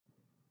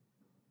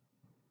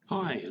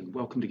Hi, and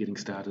welcome to Getting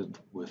Started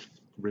with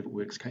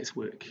RevitWorks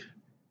Casework.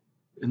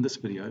 In this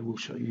video, we'll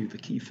show you the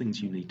key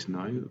things you need to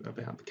know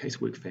about the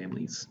casework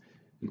families,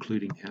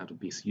 including how to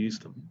best use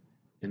them,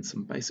 and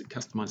some basic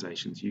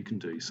customizations you can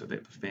do so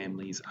that the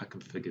families are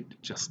configured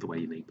just the way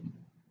you need them.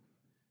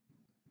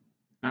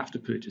 After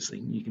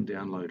purchasing, you can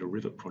download a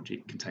Revit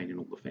project containing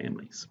all the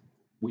families.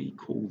 We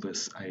call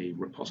this a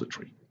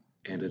repository,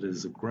 and it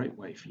is a great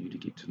way for you to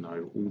get to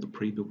know all the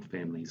pre-built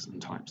families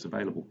and types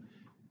available.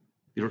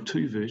 There are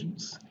two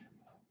versions.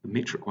 The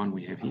metric one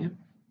we have here,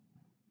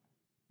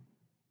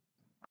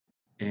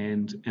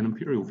 and an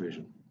imperial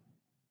version.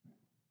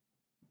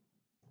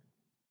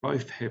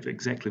 Both have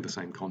exactly the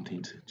same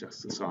content,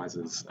 just the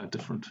sizes are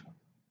different.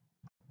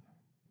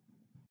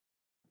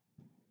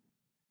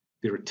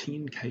 There are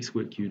 10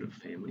 casework unit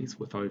families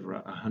with over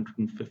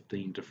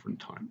 115 different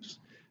types,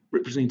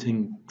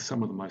 representing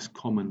some of the most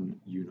common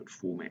unit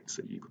formats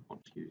that you could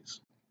want to use.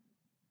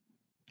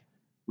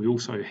 We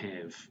also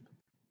have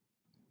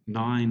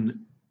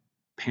 9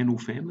 panel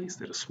families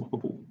that are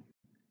swappable,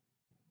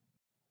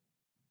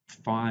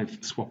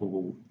 5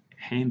 swappable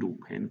handle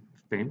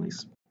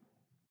families.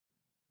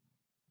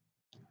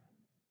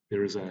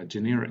 There is a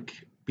generic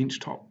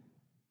benchtop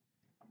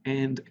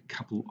and a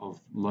couple of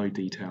low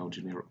detail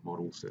generic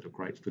models that are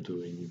great for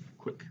doing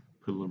quick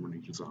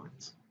preliminary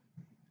designs.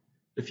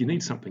 If you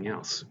need something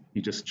else,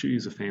 you just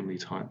choose a family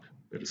type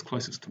that is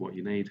closest to what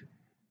you need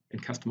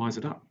and customize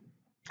it up.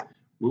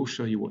 We'll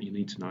show you what you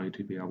need to know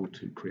to be able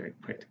to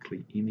create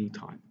practically any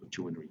type of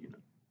joinery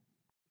unit.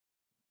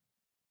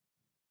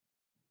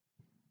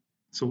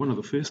 So one of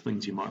the first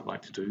things you might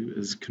like to do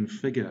is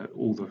configure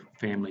all the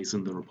families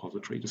in the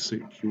repository to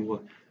suit your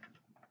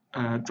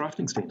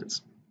drafting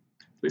standards.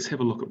 Let's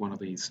have a look at one of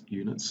these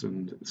units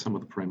and some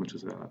of the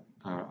parameters that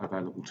are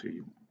available to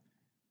you.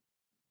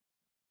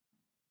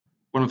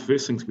 One of the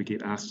first things we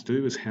get asked to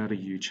do is how do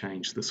you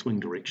change the swing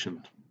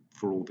direction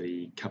for all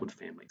the cupboard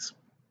families.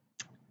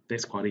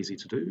 That's quite easy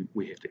to do.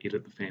 We have to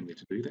edit the family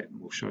to do that, and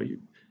we'll show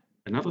you.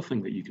 Another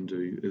thing that you can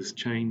do is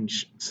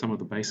change some of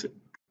the basic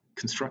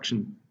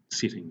construction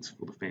settings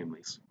for the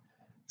families.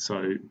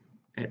 So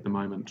at the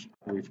moment,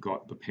 we've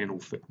got the panel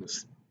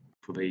thickness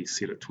for these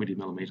set at 20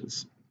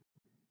 millimeters.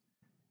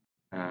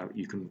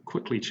 You can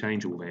quickly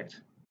change all that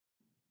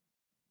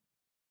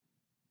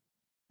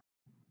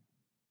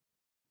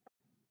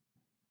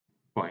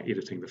by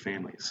editing the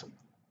families.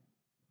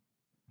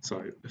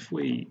 So if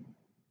we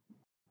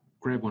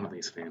grab one of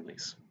these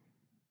families,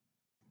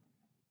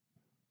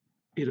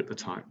 edit the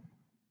type,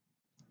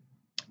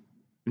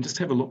 and just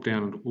have a look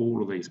down at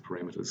all of these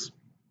parameters,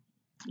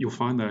 you'll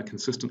find they are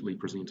consistently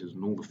presented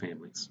in all the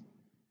families.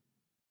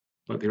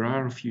 But there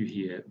are a few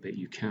here that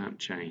you can't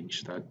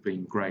change. They've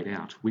been grayed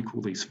out. We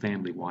call these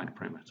family-wide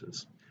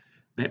parameters.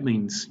 That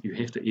means you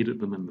have to edit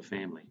them in the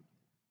family.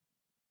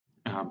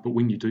 But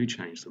when you do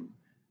change them,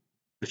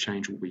 the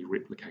change will be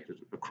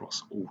replicated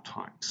across all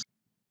types.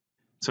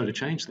 So to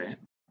change that,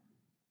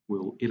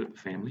 we'll edit the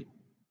family,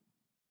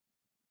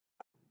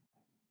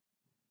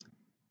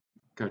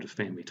 go to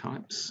family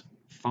types,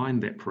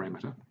 find that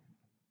parameter,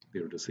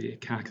 there it is there,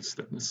 carcass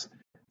thickness,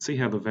 see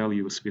how the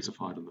value is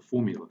specified in the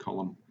formula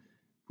column.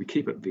 We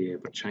keep it there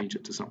but change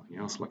it to something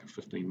else like a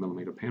 15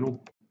 millimeter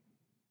panel.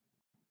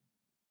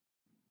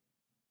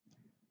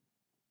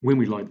 When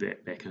we load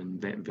that back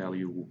in, that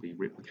value will be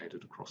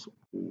replicated across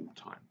all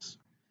types.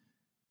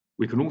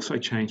 We can also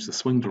change the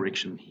swing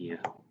direction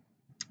here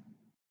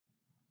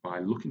by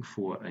looking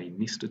for a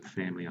nested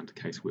family under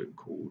casework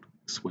called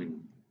swing.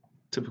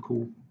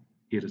 Typical,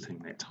 editing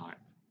that type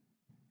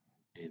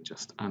and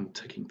just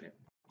unticking that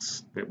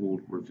box. That will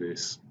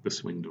reverse the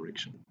swing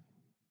direction.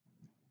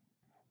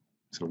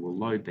 So we'll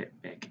load that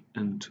back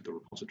into the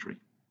repository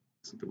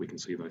so that we can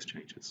see those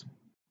changes.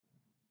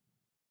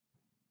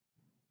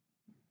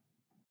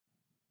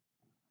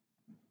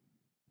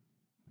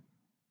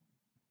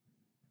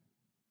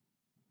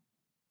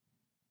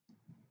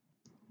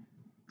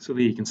 So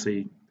there you can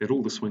see that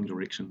all the swing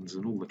directions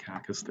and all the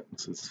carcass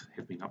thicknesses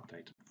have been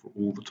updated for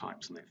all the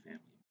types in that family.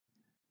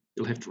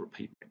 You'll have to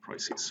repeat that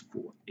process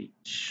for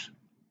each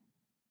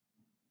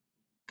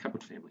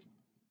cupboard family.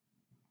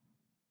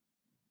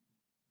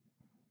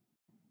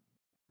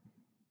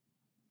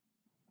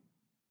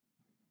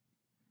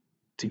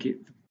 To get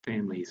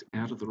families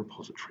out of the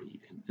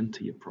repository and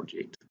into your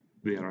project,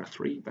 there are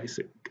 3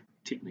 basic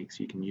techniques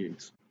you can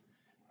use.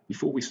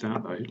 Before we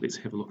start though, let's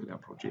have a look at our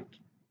project.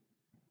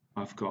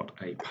 I've got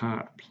a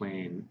part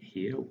plan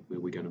here where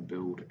we're going to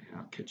build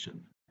our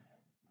kitchen.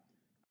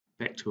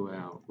 Back to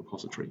our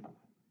repository.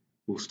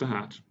 We'll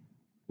start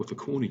with a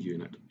corner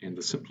unit, and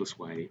the simplest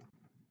way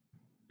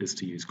is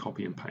to use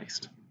copy and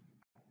paste.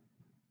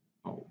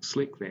 I'll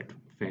select that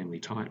family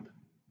type,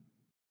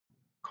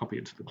 copy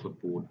it to the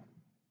clipboard,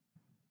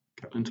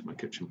 go into my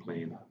kitchen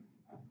plan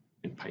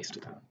and paste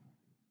it in.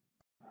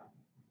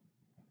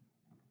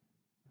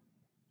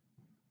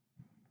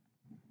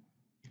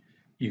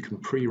 You can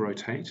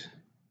pre-rotate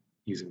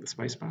using the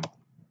spacebar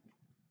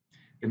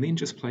and then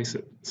just place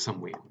it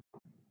somewhere.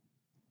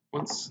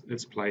 Once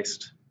it's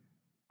placed,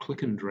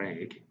 click and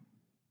drag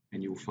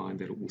and you'll find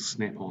that it will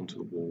snap onto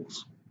the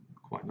walls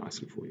quite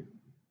nicely for you.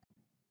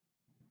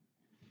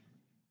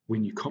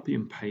 When you copy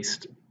and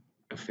paste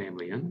a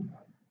family in,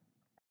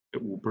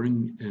 it will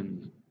bring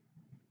in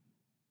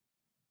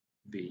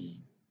the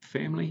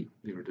family,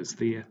 there it is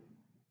there,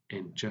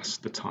 and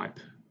just the type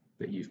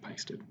that you've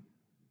pasted.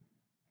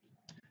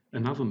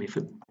 Another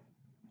method,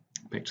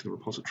 back to the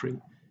repository,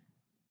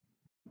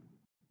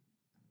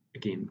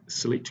 again,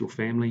 select your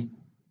family,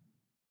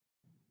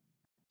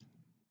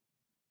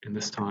 and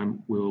this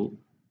time we'll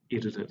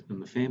edit it in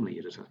the family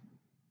editor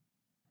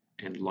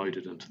and load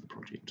it into the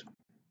project.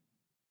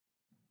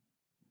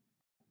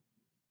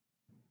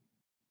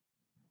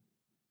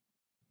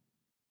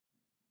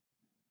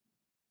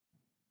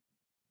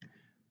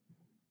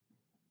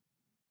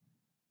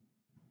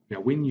 Now,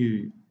 when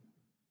you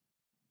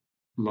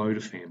load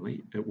a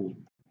family, it will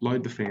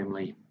load the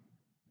family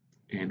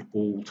and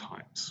all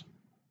types,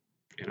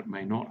 and it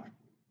may not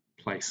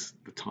place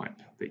the type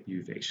that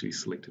you've actually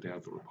selected out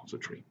of the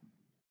repository.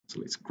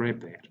 So let's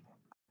grab that,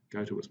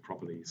 go to its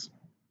properties,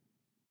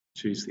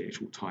 choose the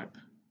actual type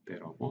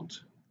that I want,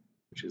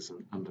 which is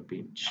an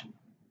underbench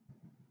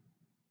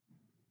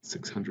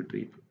 600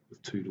 deep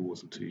with 2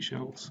 doors and 2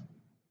 shelves.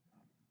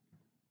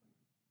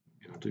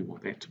 And I do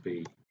want that to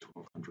be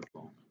 1200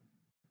 long.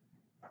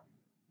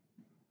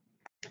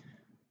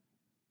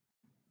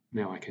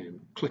 Now I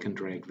can click and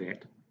drag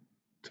that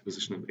to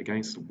position it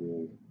against the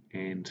wall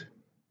and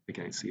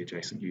against the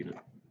adjacent unit.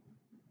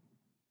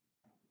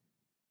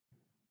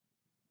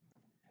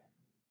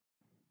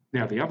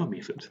 Now the other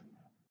method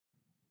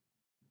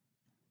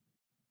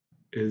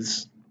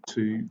is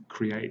to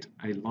create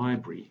a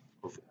library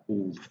of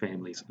all the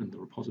families in the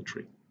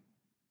repository.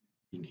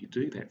 You can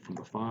do that from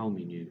the File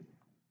menu,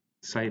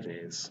 Save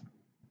As,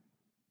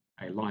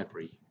 a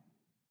library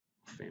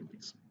of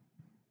families.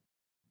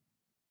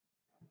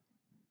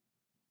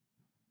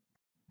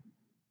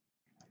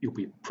 You'll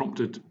be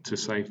prompted to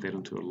save that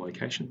into a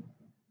location.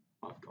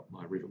 I've got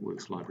my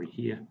RevitWorks library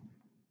here,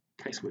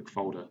 Casework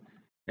folder,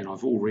 and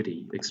I've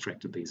already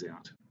extracted these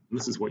out. And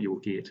this is what you'll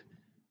get,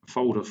 a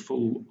folder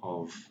full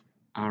of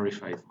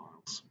RFA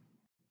files,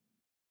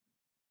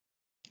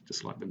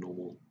 just like the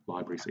normal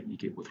libraries that you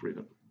get with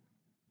Revit.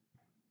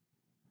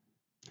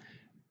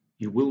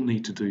 You will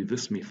need to do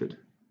this method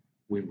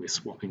when we're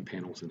swapping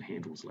panels and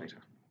handles later.